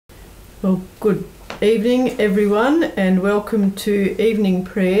Well, good evening everyone, and welcome to evening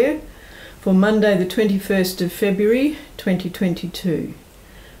prayer for Monday the 21st of February 2022.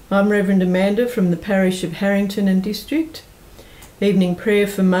 I'm Reverend Amanda from the parish of Harrington and District. Evening prayer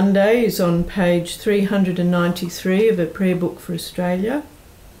for Monday is on page 393 of a prayer book for Australia.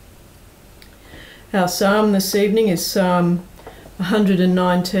 Our psalm this evening is Psalm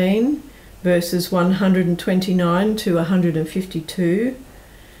 119, verses 129 to 152.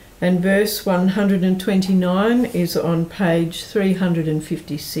 And verse 129 is on page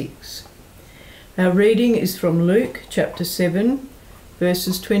 356. Our reading is from Luke chapter 7,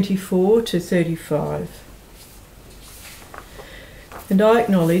 verses 24 to 35. And I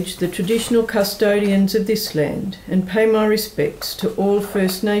acknowledge the traditional custodians of this land and pay my respects to all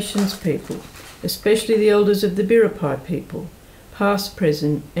First Nations people, especially the elders of the Biripi people, past,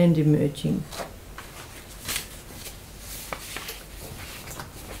 present and emerging.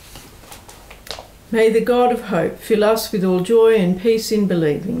 May the God of hope fill us with all joy and peace in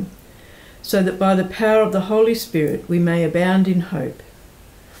believing, so that by the power of the Holy Spirit we may abound in hope.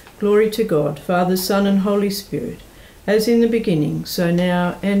 Glory to God, Father, Son and Holy Spirit, as in the beginning, so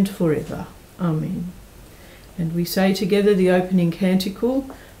now and forever. Amen. And we say together the opening canticle,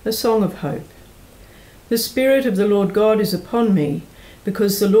 a song of hope. The Spirit of the Lord God is upon me,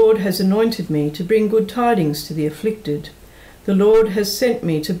 because the Lord has anointed me to bring good tidings to the afflicted. The Lord has sent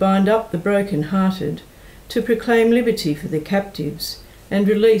me to bind up the broken-hearted, to proclaim liberty for the captives and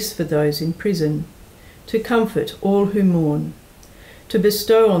release for those in prison, to comfort all who mourn, to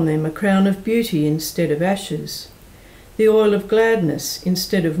bestow on them a crown of beauty instead of ashes, the oil of gladness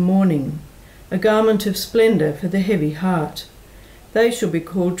instead of mourning, a garment of splendour for the heavy heart. They shall be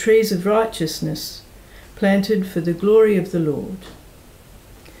called trees of righteousness, planted for the glory of the Lord.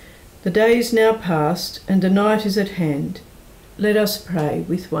 The day is now past and the night is at hand. Let us pray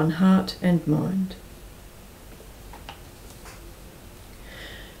with one heart and mind.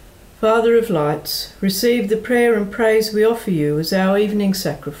 Father of lights, receive the prayer and praise we offer you as our evening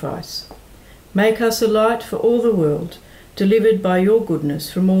sacrifice. Make us a light for all the world, delivered by your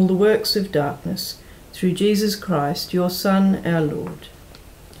goodness from all the works of darkness, through Jesus Christ, your Son, our Lord.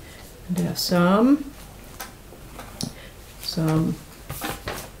 And our psalm, Psalm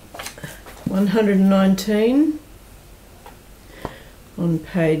 119, on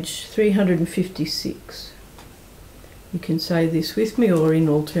page 356. You can say this with me or in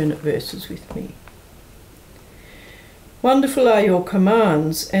alternate verses with me. Wonderful are your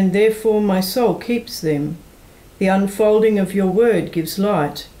commands, and therefore my soul keeps them. The unfolding of your word gives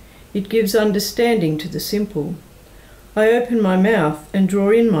light. It gives understanding to the simple. I open my mouth and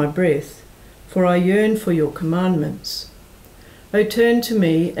draw in my breath, for I yearn for your commandments. O turn to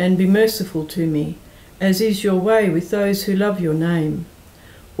me and be merciful to me, as is your way with those who love your name.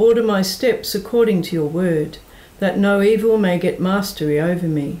 Order my steps according to your word, that no evil may get mastery over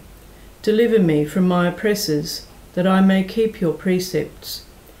me. Deliver me from my oppressors, that I may keep your precepts.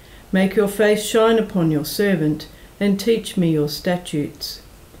 Make your face shine upon your servant, and teach me your statutes.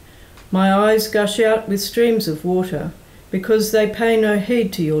 My eyes gush out with streams of water, because they pay no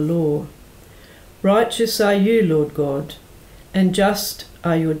heed to your law. Righteous are you, Lord God, and just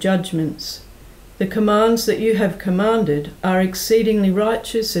are your judgments. The commands that you have commanded are exceedingly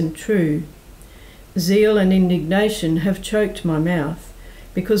righteous and true. Zeal and indignation have choked my mouth,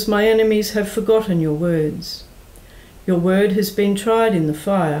 because my enemies have forgotten your words. Your word has been tried in the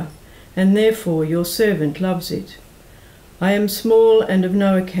fire, and therefore your servant loves it. I am small and of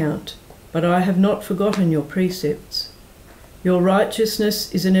no account, but I have not forgotten your precepts. Your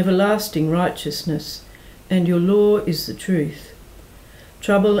righteousness is an everlasting righteousness, and your law is the truth.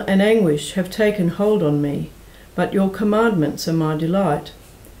 Trouble and anguish have taken hold on me, but your commandments are my delight.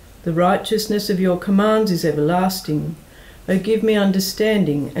 The righteousness of your commands is everlasting. O give me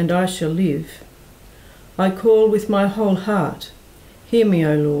understanding, and I shall live. I call with my whole heart. Hear me,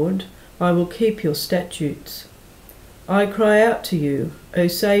 O Lord, I will keep your statutes. I cry out to you, O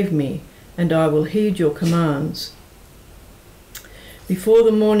save me, and I will heed your commands. Before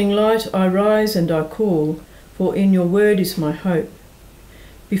the morning light I rise and I call, for in your word is my hope.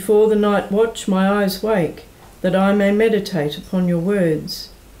 Before the night watch my eyes wake, that I may meditate upon your words.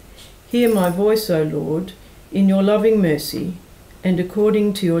 Hear my voice, O Lord, in your loving mercy, and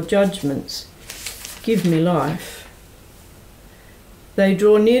according to your judgments, give me life. They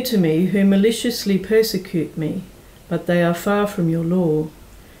draw near to me who maliciously persecute me, but they are far from your law.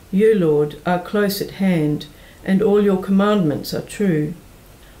 You, Lord, are close at hand, and all your commandments are true.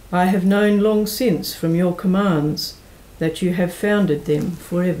 I have known long since from your commands that you have founded them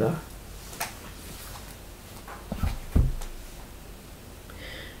forever.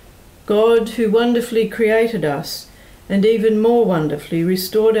 God, who wonderfully created us and even more wonderfully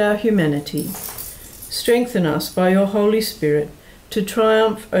restored our humanity, strengthen us by your Holy Spirit to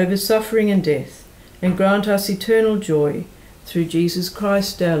triumph over suffering and death, and grant us eternal joy through Jesus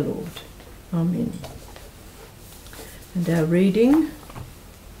Christ our Lord. Amen. And our reading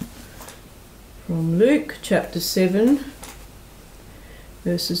from Luke chapter 7,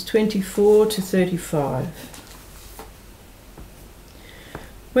 verses 24 to 35.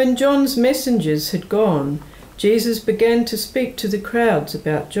 When John's messengers had gone, Jesus began to speak to the crowds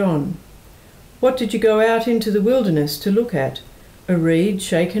about John. What did you go out into the wilderness to look at? A reed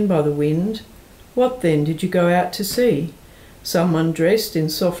shaken by the wind? What then did you go out to see? Someone dressed in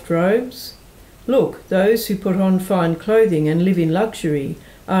soft robes? Look, those who put on fine clothing and live in luxury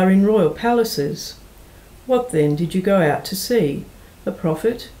are in royal palaces. What then did you go out to see? A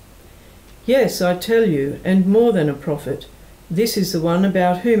prophet? Yes, I tell you, and more than a prophet. This is the one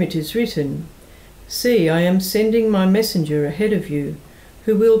about whom it is written, "See, I am sending my messenger ahead of you,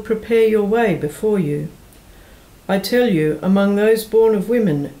 who will prepare your way before you." I tell you, among those born of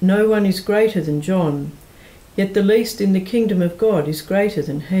women, no one is greater than John, yet the least in the kingdom of God is greater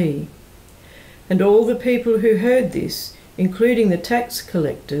than he. And all the people who heard this, including the tax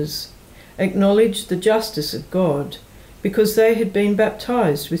collectors, acknowledged the justice of God, because they had been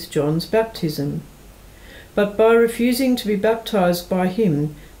baptized with John's baptism. But by refusing to be baptized by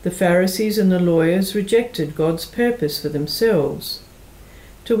him, the Pharisees and the lawyers rejected God's purpose for themselves.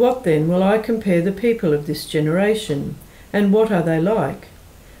 To what then will I compare the people of this generation? And what are they like?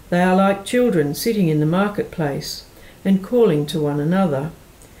 They are like children sitting in the marketplace and calling to one another.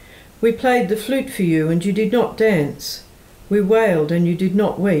 We played the flute for you, and you did not dance. We wailed, and you did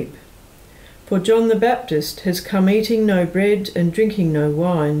not weep. For John the Baptist has come eating no bread and drinking no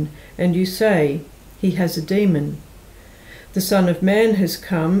wine, and you say, he has a demon. The Son of Man has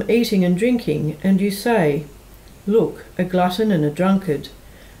come eating and drinking, and you say, look, a glutton and a drunkard,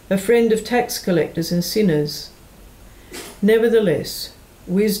 a friend of tax collectors and sinners. Nevertheless,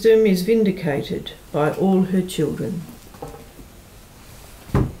 wisdom is vindicated by all her children.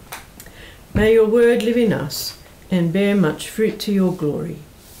 May your word live in us and bear much fruit to your glory.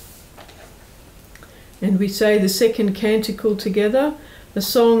 And we say the second canticle together, a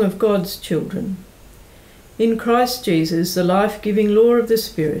song of God's children. In Christ Jesus, the life-giving law of the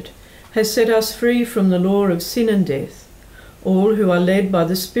Spirit has set us free from the law of sin and death. All who are led by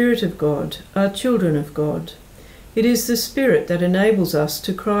the Spirit of God are children of God. It is the Spirit that enables us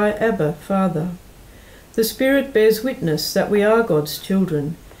to cry, Abba, Father. The Spirit bears witness that we are God's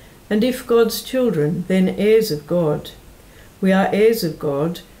children, and if God's children, then heirs of God. We are heirs of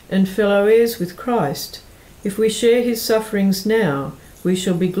God and fellow heirs with Christ. If we share his sufferings now, we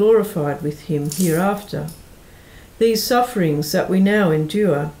shall be glorified with him hereafter. These sufferings that we now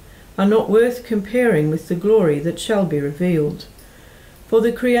endure are not worth comparing with the glory that shall be revealed. For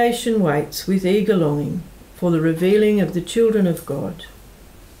the creation waits with eager longing for the revealing of the children of God.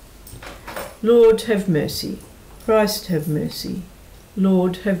 Lord, have mercy. Christ, have mercy.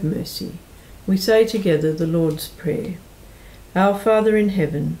 Lord, have mercy. We say together the Lord's Prayer. Our Father in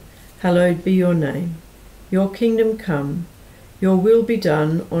heaven, hallowed be your name. Your kingdom come, your will be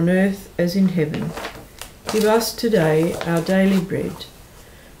done on earth as in heaven. Give us today our daily bread.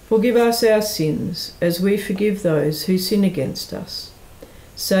 Forgive us our sins, as we forgive those who sin against us.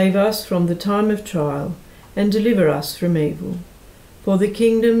 Save us from the time of trial, and deliver us from evil. For the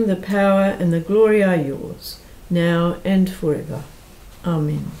kingdom, the power, and the glory are yours, now and forever.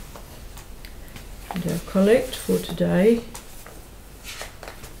 Amen. And our collect for today.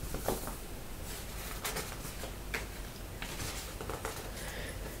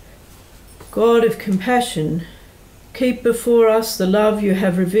 God of compassion, keep before us the love you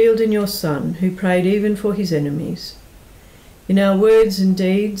have revealed in your Son, who prayed even for his enemies. In our words and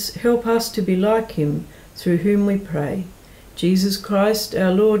deeds, help us to be like him, through whom we pray. Jesus Christ,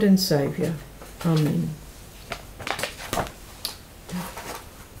 our Lord and Saviour. Amen.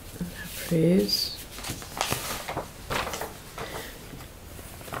 Prayers.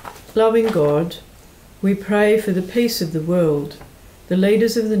 Loving God, we pray for the peace of the world, the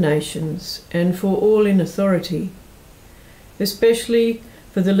leaders of the nations, and for all in authority, especially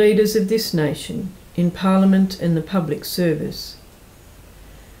for the leaders of this nation in Parliament and the public service.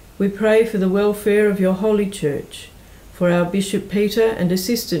 We pray for the welfare of your Holy Church, for our Bishop Peter and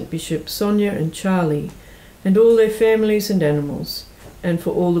Assistant Bishop Sonia and Charlie, and all their families and animals, and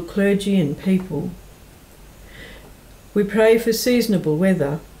for all the clergy and people. We pray for seasonable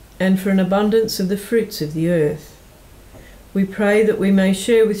weather, and for an abundance of the fruits of the earth. We pray that we may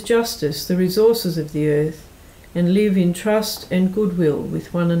share with justice the resources of the earth, and live in trust and goodwill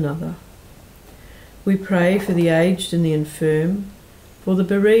with one another. We pray for the aged and the infirm, for the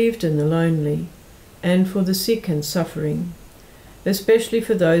bereaved and the lonely, and for the sick and suffering, especially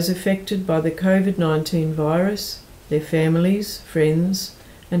for those affected by the COVID-19 virus, their families, friends,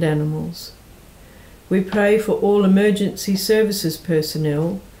 and animals. We pray for all emergency services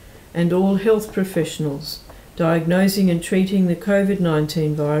personnel and all health professionals diagnosing and treating the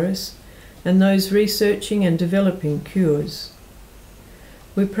COVID-19 virus and those researching and developing cures.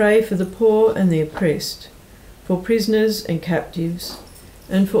 We pray for the poor and the oppressed, for prisoners and captives,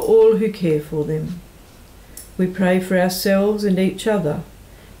 and for all who care for them. We pray for ourselves and each other,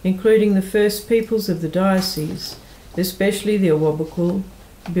 including the First Peoples of the diocese, especially the Awabakal,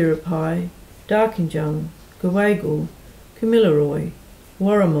 Biripi, Darkinjung, Gawagal, Kamilaroi,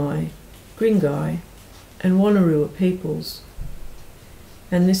 Warramai, Gringai, and Wannerua peoples.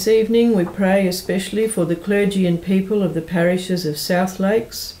 And this evening we pray especially for the clergy and people of the parishes of South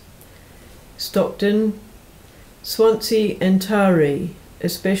Lakes, Stockton, Swansea and Taree,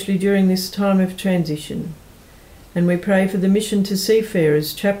 especially during this time of transition. And we pray for the mission to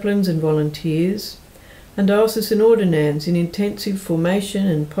seafarers, chaplains and volunteers, and diocesan ordinands in intensive formation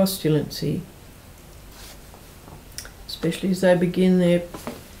and postulancy, especially as they begin their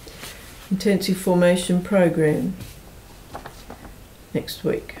intensive formation program next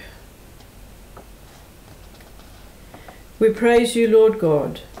week. We praise you, Lord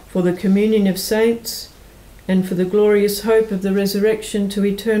God, for the communion of saints and for the glorious hope of the resurrection to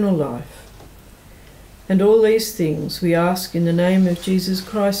eternal life. And all these things we ask in the name of Jesus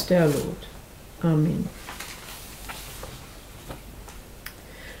Christ our Lord. Amen.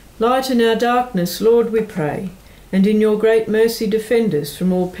 Lighten our darkness, Lord, we pray, and in your great mercy defend us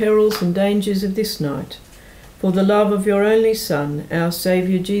from all perils and dangers of this night, for the love of your only Son, our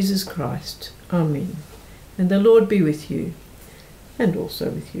Saviour Jesus Christ. Amen. And the Lord be with you, and also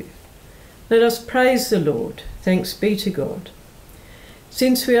with you. Let us praise the Lord. Thanks be to God.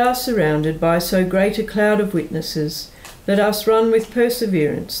 Since we are surrounded by so great a cloud of witnesses, let us run with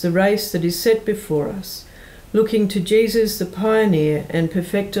perseverance the race that is set before us, looking to Jesus, the pioneer and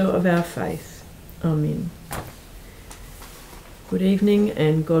perfecter of our faith. Amen. Good evening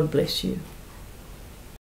and God bless you.